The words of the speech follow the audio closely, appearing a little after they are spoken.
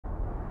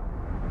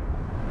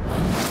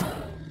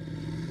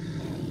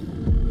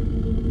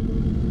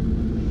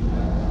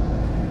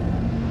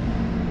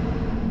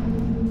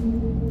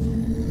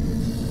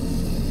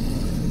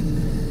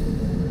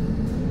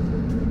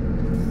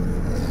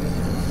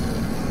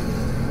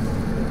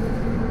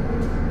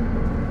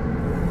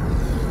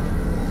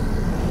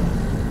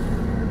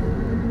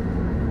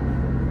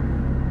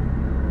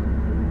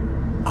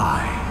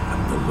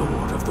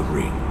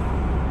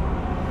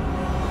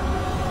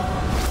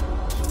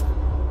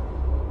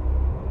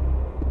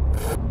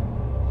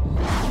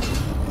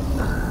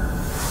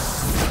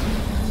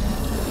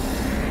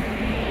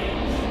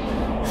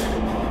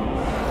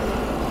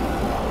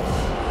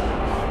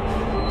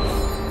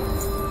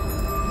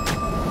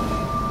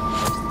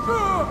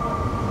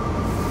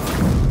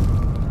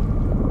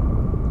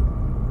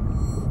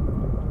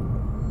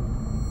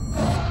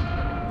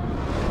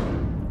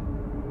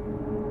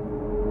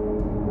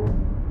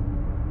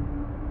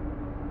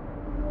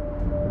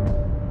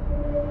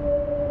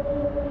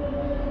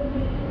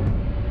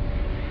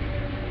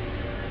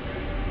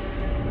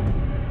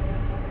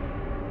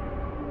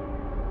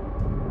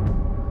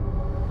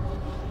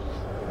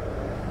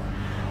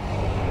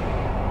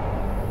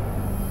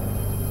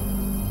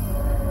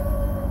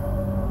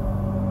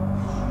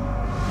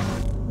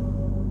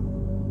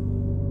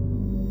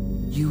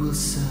will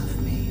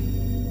serve me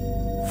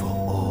for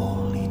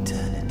all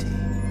eternity.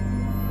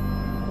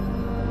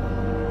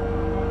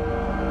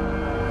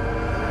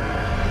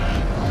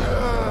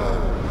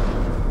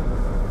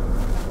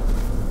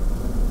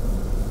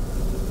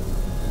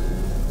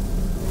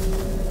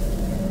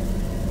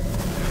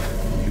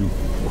 You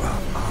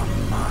are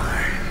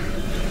mine.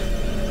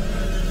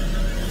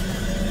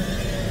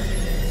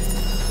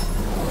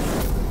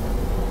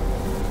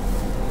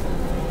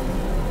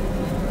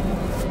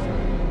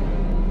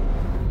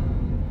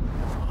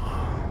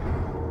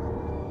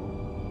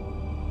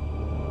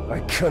 I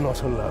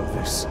cannot allow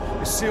this.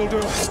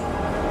 Isildur,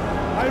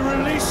 I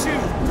release you!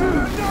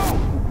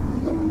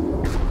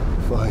 No!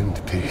 Find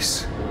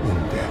peace in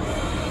death.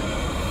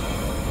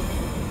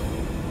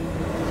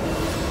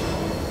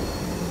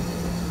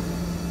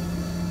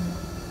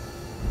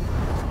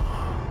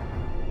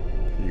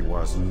 He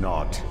was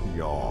not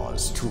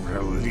yours to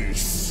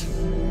release.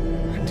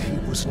 And he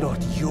was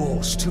not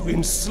yours to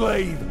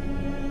enslave.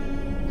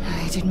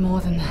 I did more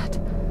than that.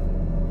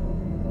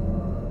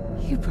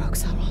 You broke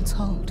Sauron's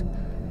hold.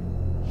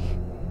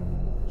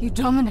 You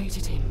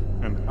dominated him.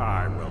 And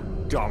I will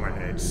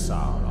dominate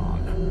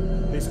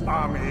Sauron. His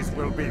armies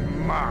will be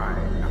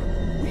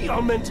mine. We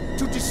are meant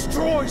to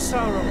destroy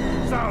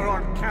Sauron.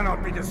 Sauron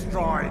cannot be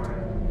destroyed.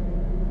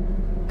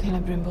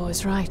 Celebrimbor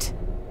is right.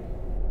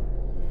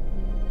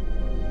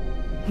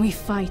 We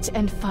fight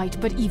and fight,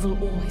 but evil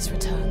always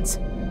returns.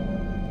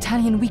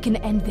 Talion, we can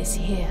end this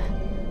here.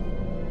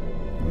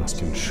 We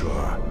must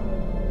ensure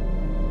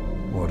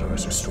order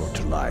is restored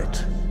to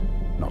light,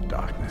 not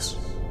darkness.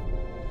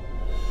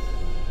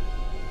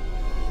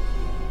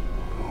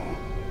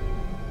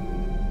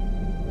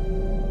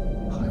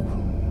 I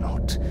will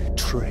not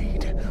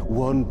trade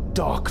one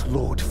Dark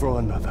Lord for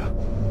another.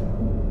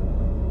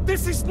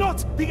 This is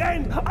not the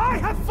end I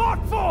have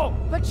fought for!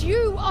 But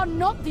you are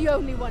not the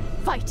only one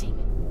fighting.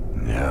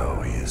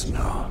 No, he is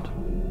not.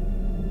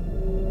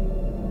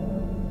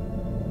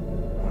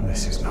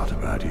 This is not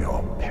about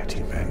your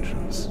petty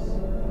vengeance.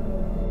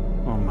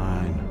 Or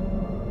mine.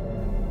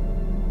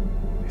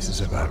 This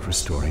is about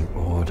restoring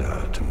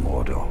order to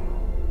Mordor.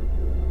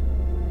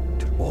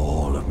 To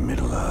all of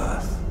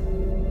Middle-earth.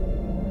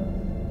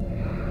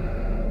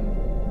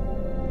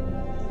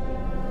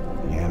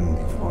 The end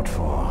you fought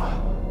for.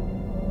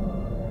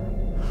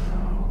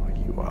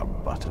 You are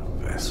but a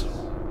vessel.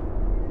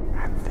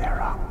 And there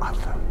are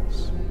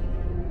others.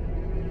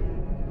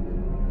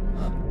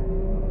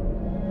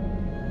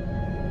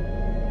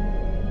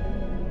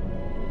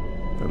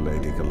 The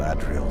Lady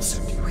Galadriel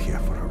sent you here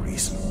for a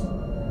reason.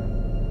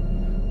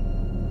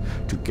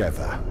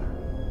 Together,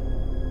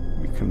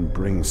 we can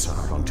bring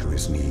Sauron to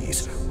his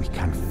knees. We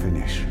can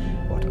finish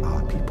what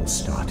our people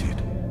started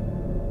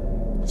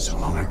so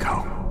long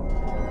ago.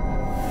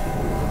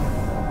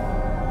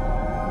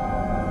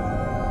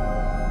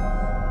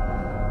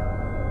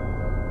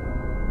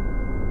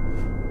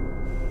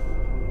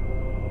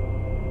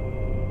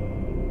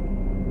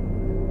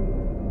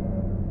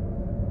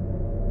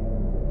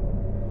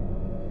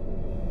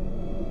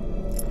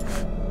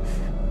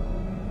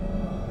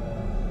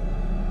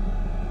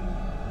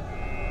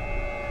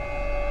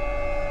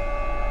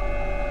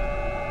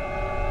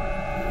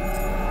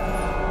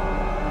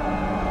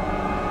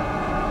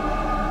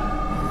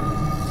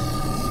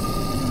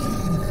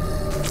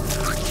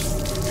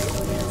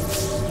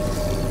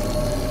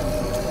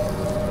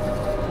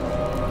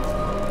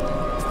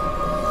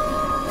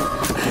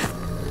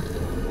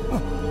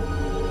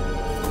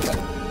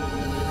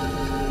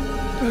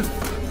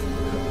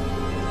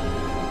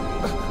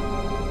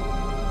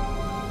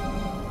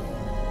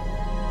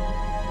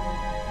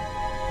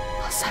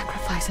 Our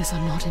sacrifices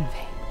are not in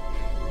vain.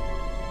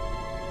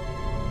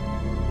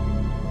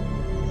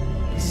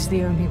 This is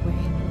the only way.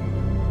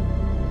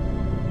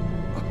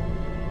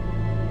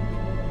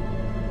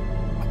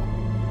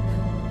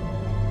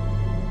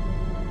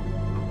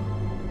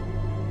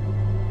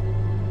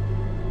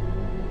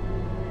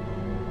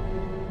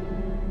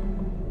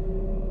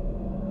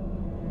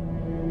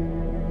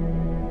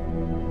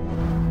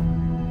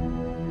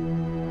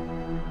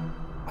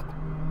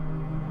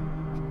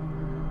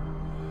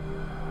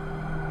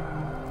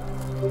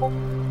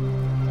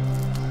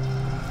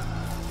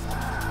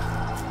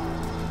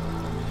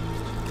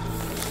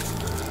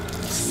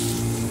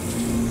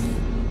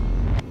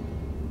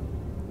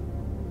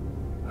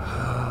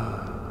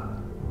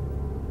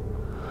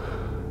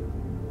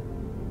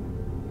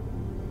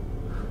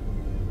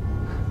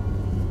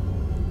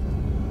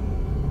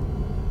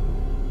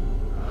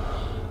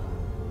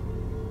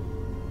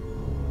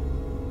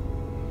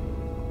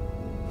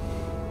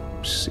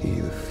 See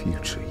the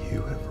future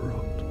you have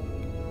wrought.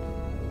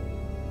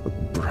 A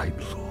bright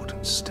lord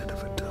instead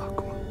of a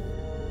dark one.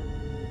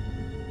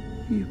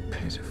 You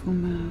pitiful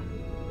man.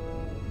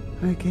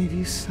 I gave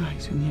you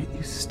sight, and yet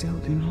you still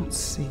do not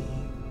see.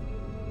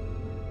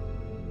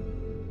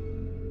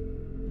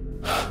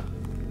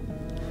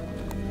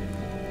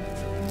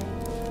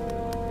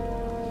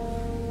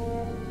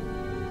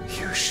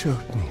 You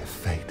showed me a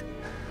fate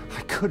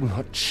I could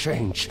not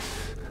change.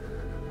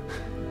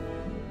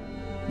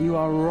 You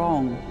are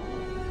wrong.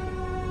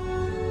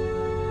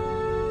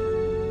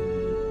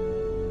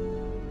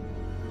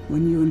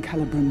 When you and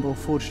Celebrimbor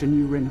forged a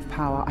new ring of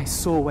power, I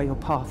saw where your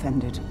path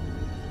ended.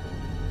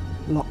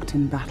 Locked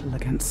in battle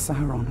against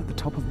Sauron at the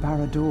top of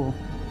Barad-dûr.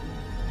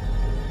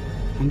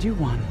 And you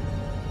won.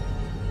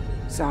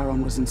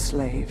 Sauron was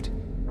enslaved,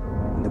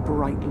 and the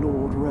Bright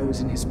Lord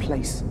rose in his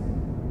place.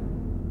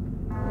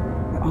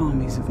 The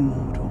armies of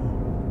Mordor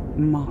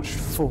marched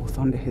forth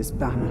under his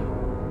banner,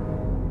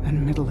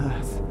 and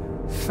Middle-earth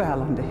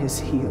fell under his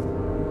heel.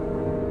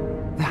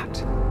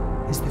 That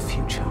is the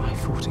future I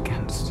fought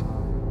against.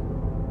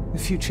 The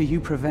future you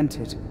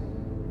prevented.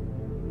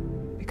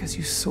 Because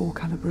you saw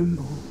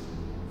Celebrimbor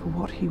for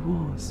what he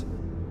was.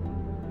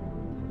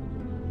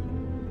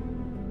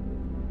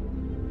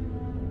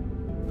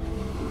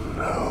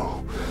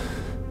 No.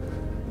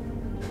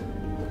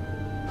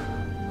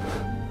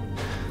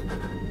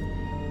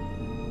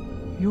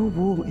 Your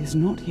war is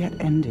not yet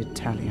ended,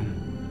 Talion.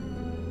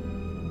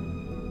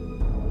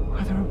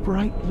 Whether a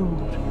Bright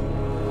Lord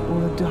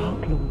or a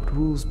Dark Lord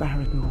rules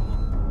Barad-dûr,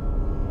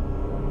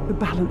 the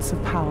balance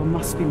of power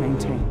must be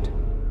maintained,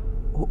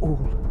 or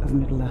all of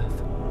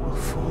Middle-earth will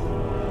fall.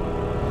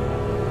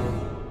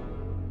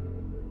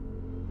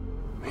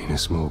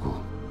 Minas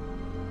Morgul.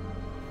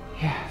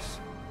 Yes.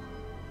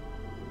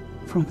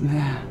 From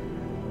there,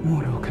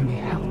 Mordor can be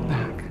held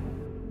back.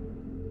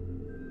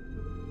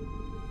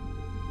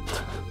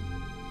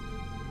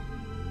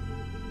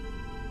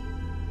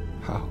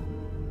 How?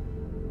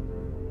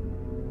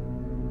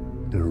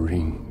 The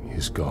ring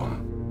is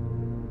gone.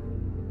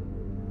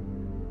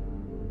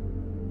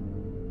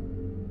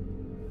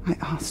 I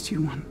asked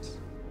you once,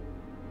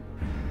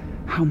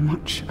 how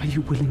much are you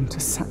willing to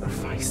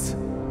sacrifice?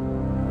 Open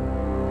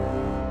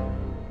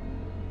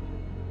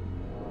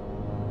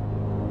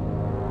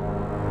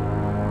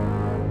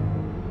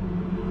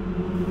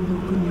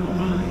your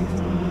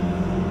eyes.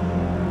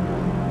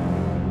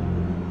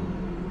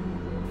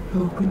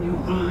 Open your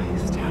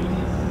eyes,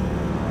 Talion.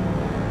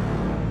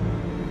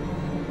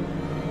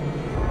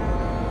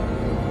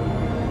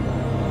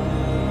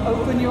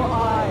 Open your eyes.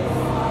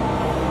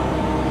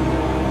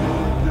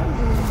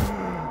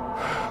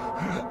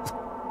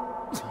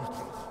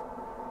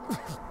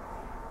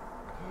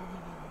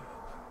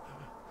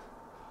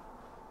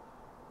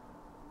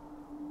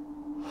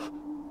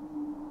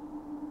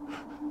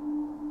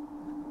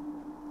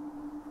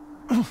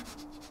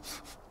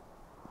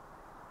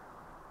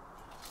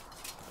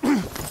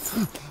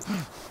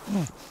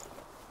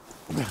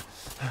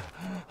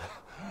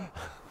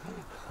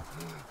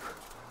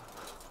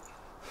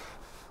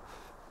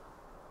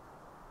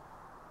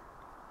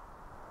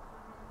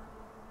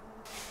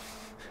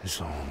 As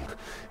long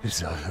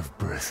as I have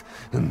breath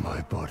in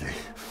my body,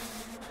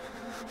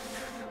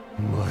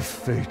 my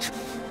fate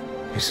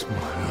is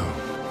my own.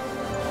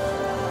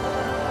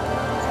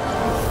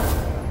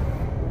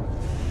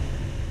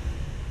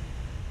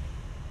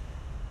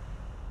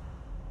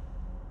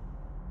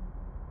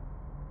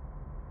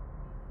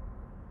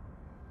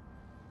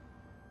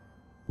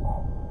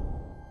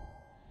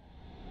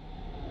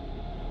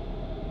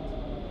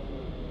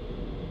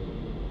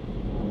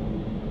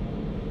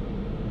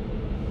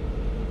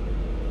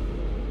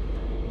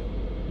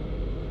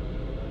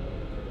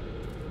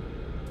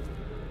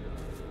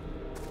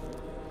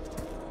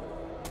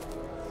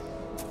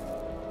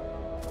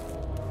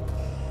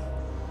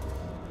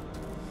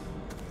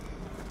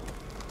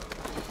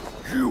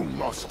 You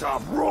must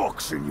have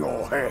rocks in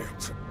your head.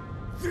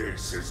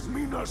 This is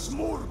Minas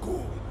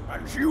Morgul,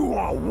 and you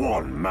are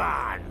one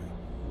man.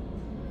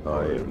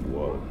 I am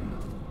one.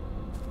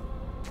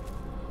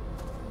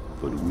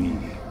 But we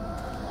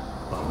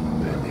are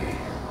many.